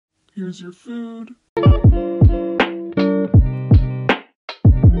Here's your food.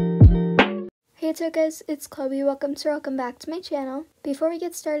 Hey Tocas, it's Chloe. Welcome back to my channel. Before we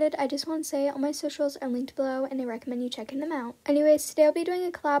get started, I just want to say all my socials are linked below and I recommend you checking them out. Anyways, today I'll be doing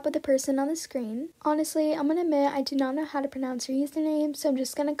a collab with the person on the screen. Honestly, I'm gonna admit I do not know how to pronounce her username, so I'm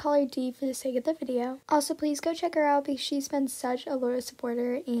just gonna call her D for the sake of the video. Also, please go check her out because she's been such a loyal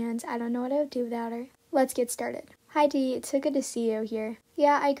supporter and I don't know what I would do without her. Let's get started. Hi D, it's so good to see you here.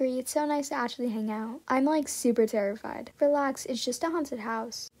 Yeah, I agree, it's so nice to actually hang out. I'm like super terrified. Relax, it's just a haunted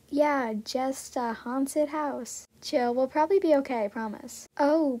house. Yeah, just a haunted house. Chill, we'll probably be okay, I promise.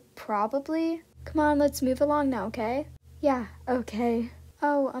 Oh, probably? Come on, let's move along now, okay? Yeah, okay.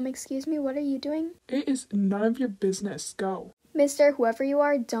 Oh, excuse me, what are you doing? It is none of your business. Go. Mister, whoever you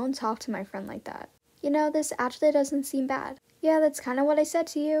are, don't talk to my friend like that. You know, this actually doesn't seem bad. Yeah, that's kind of what I said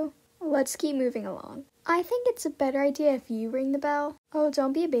to you. Let's keep moving along. I think it's a better idea if you ring the bell. Oh,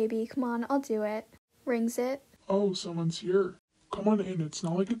 don't be a baby. Come on, I'll do it. Rings it. Oh, someone's here. Come on in, it's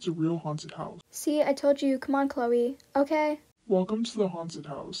not like it's a real haunted house. See, I told you. Come on, Chloe. Okay? Welcome to the haunted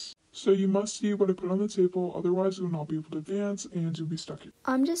house. So you must see what I put on the table, otherwise you will not be able to advance and you'll be stuck here.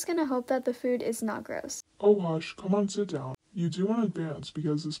 I'm just gonna hope that the food is not gross. Oh hush, come on, sit down. You do want to advance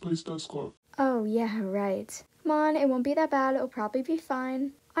because this place does close. Oh, yeah, right. Come on, it won't be that bad. It'll probably be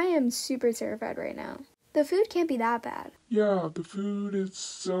fine. I am super terrified right now. The food can't be that bad. Yeah, the food is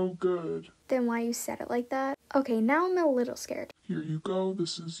so good. Then why you said it like that? Okay, now I'm a little scared. Here you go,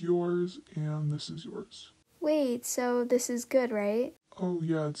 this is yours, and this is yours. Wait, so this is good, right? Oh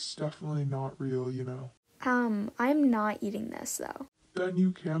yeah, it's definitely not real, you know. I'm not eating this, though. Then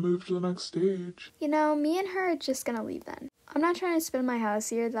you can move to the next stage. You know, me and her are just gonna leave then. I'm not trying to spin my house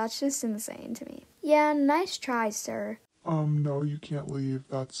here, that's just insane to me. Yeah, nice try, sir. No, you can't leave,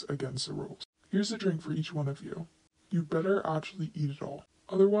 that's against the rules. Here's a drink for each one of you. You better actually eat it all.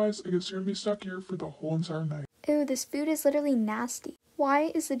 Otherwise, I guess you're gonna be stuck here for the whole entire night. Ew, this food is literally nasty.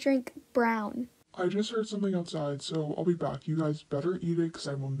 Why is the drink brown? I just heard something outside, so I'll be back. You guys better eat it, because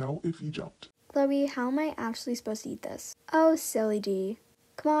I will know if you don't. Chloe, how am I actually supposed to eat this? Oh, silly D.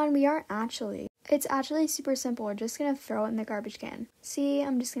 Come on, we aren't actually. It's actually super simple. We're just gonna throw it in the garbage can. See,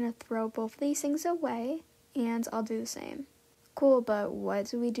 I'm just gonna throw both of these things away, and I'll do the same. Cool, but what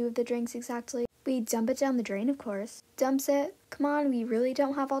do we do with the drinks exactly? We dump it down the drain, of course. Dumps it. Come on, we really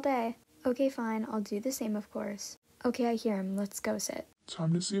don't have all day. Okay, fine, I'll do the same, of course. Okay, I hear him. Let's go sit.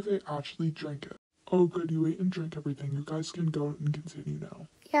 Time to see if they actually drink it. Oh good, you ate and drank everything. You guys can go and continue now.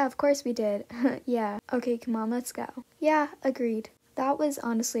 Yeah, of course we did. Yeah. Okay, come on, let's go. Yeah, agreed. That was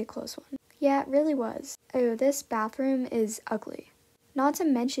honestly a close one. Yeah, it really was. Oh, this bathroom is ugly. Not to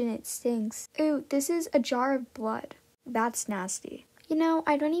mention it stinks. Ooh, this is a jar of blood. That's nasty. You know,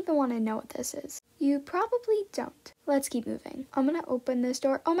 I don't even want to know what this is. You probably don't. Let's keep moving. I'm gonna open this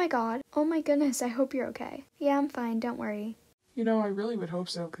door. Oh my god. Oh my goodness, I hope you're okay. Yeah, I'm fine, don't worry. You know, I really would hope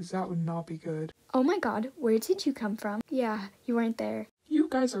so, because that would not be good. Oh my god, where did you come from? Yeah, you weren't there. You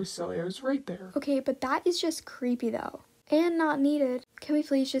guys are silly, I was right there. Okay, but that is just creepy though. And not needed. Can we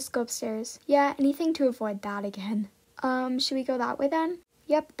please just go upstairs? Yeah, anything to avoid that again. Should we go that way then?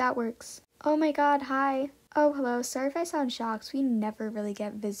 Yep, that works. Oh my god, hi. Oh, hello. Sorry if I sound shocked. We never really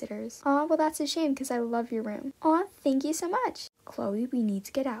get visitors. Aw, well that's a shame because I love your room. Aw, thank you so much. Chloe, we need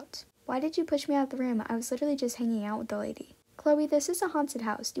to get out. Why did you push me out of the room? I was literally just hanging out with the lady. Chloe, this is a haunted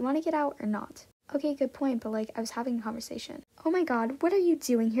house. Do you want to get out or not? Okay, good point, but like, I was having a conversation. Oh my god, what are you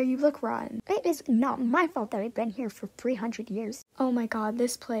doing here? You look rotten. It is not my fault that I've been here for 300 years. Oh my god,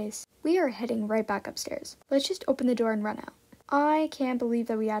 this place. We are heading right back upstairs. Let's just open the door and run out. I can't believe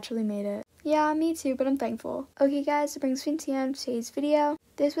that we actually made it. Yeah, me too, but I'm thankful. Okay guys, that brings me to the end of today's video.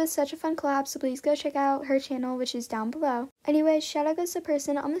 This was such a fun collab, so please go check out her channel, which is down below. Anyways, shout out goes to the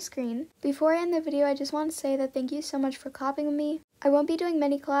person on the screen. Before I end the video, I just want to say that thank you so much for collabing with me. I won't be doing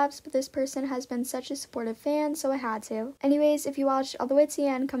many collabs, but this person has been such a supportive fan, so I had to. Anyways, if you watched all the way to the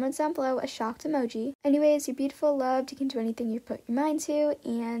end, comment down below a shocked emoji. Anyways, you're beautiful, loved, you can do anything you put your mind to,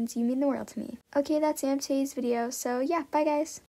 and you mean the world to me. Okay, that's the end of today's video, so yeah, bye guys!